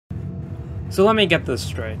So let me get this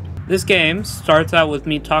straight. This game starts out with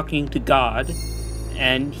me talking to God,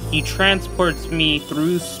 and he transports me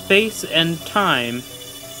through space and time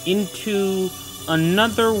into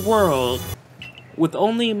another world with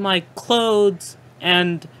only my clothes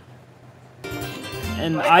and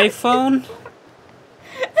an iPhone?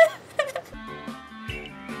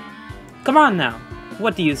 Come on now,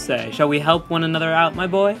 what do you say? Shall we help one another out, my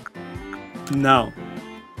boy? No.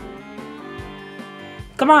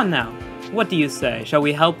 Come on now, what do you say? Shall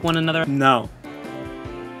we help one another? No.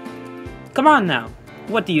 Come on now,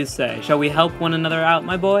 what do you say? Shall we help one another out,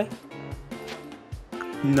 my boy?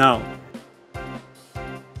 No.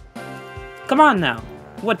 Come on now,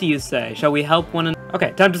 what do you say? Shall we help one another?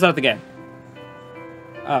 Okay, time to start the game.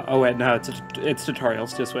 Oh wait, no, it's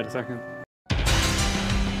tutorials, just wait a second.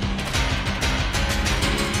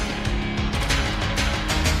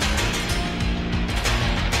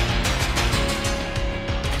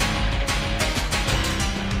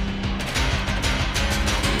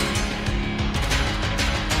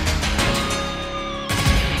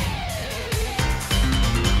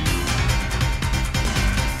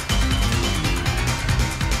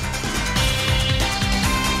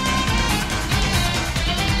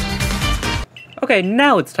 Okay,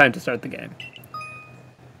 now it's time to start the game.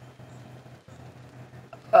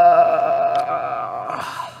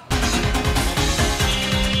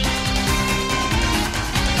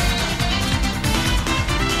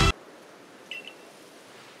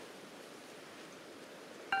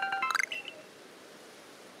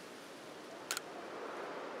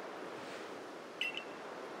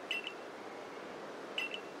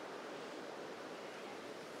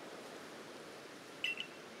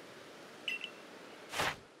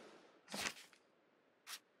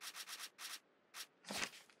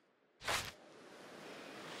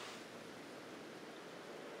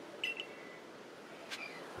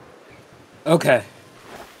 Okay,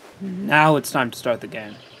 now it's time to start the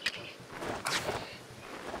game.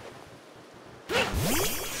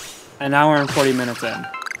 An hour and 40 minutes in.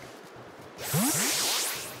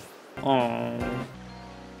 Oh.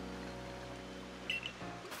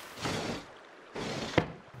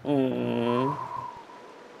 Oh.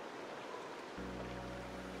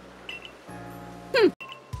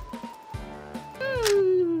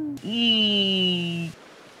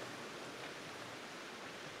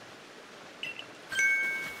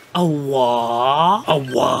 A what? A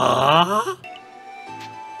what?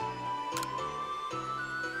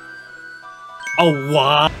 A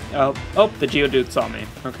what? Oh, the Geodude saw me.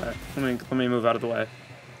 Okay, let me move out of the way.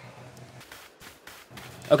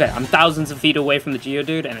 Okay, I'm thousands of feet away from the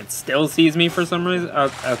Geodude, and it still sees me for some reason.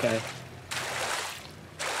 Oh, okay.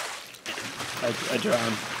 I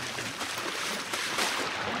drowned.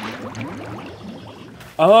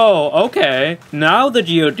 Oh, okay. Now the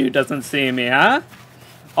Geodude doesn't see me, huh?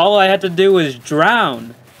 All I had to do was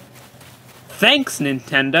drown. Thanks,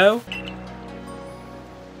 Nintendo.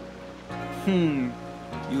 You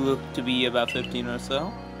look to be about 15 or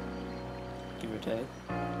so, give or take.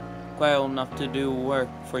 Quite old enough to do work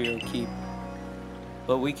for your keep.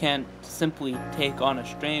 But we can't simply take on a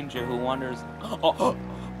stranger who wanders...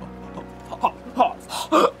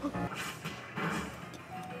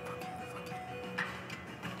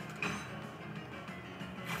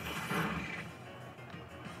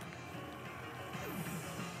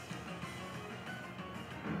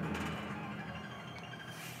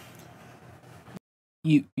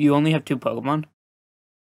 You only have 2 Pokemon?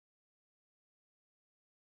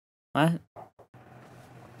 What?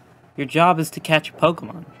 Your job is to catch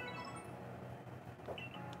Pokemon.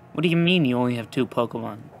 What do you mean you only have 2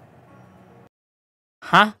 Pokemon?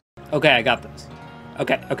 Huh? Okay, I got this.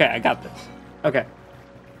 Okay, I got this. Okay,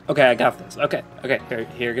 I got this. Okay,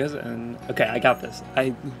 here it goes, and okay, I got this.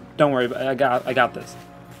 Don't worry, I got this.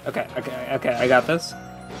 Okay, I got this.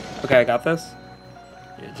 Okay, I got this.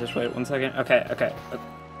 Just wait 1 second. Okay,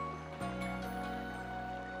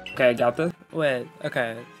 I got this. Wait,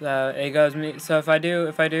 okay. So it goes me. So if I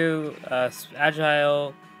do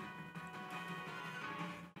agile,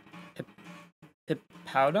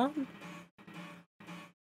 Hippowdon.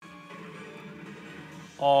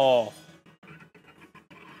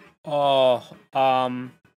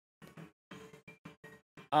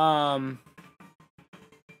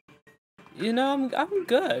 You know, I'm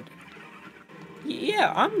good.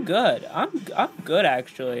 Yeah, I'm good. I'm good,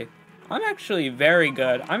 actually. I'm actually very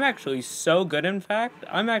good. I'm actually so good, in fact.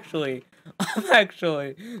 I'm actually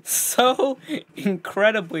so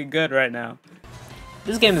incredibly good right now.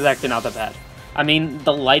 This game is actually not that bad. I mean,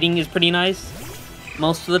 the lighting is pretty nice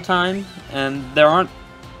most of the time, and there aren't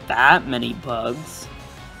that many bugs.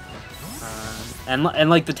 And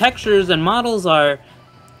like the textures and models are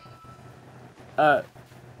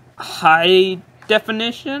high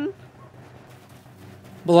definition.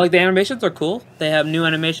 But like the animations are cool. They have new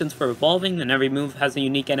animations for evolving, and every move has a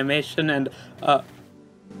unique animation, and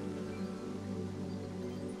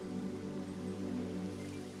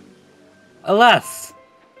alas,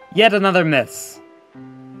 yet another miss.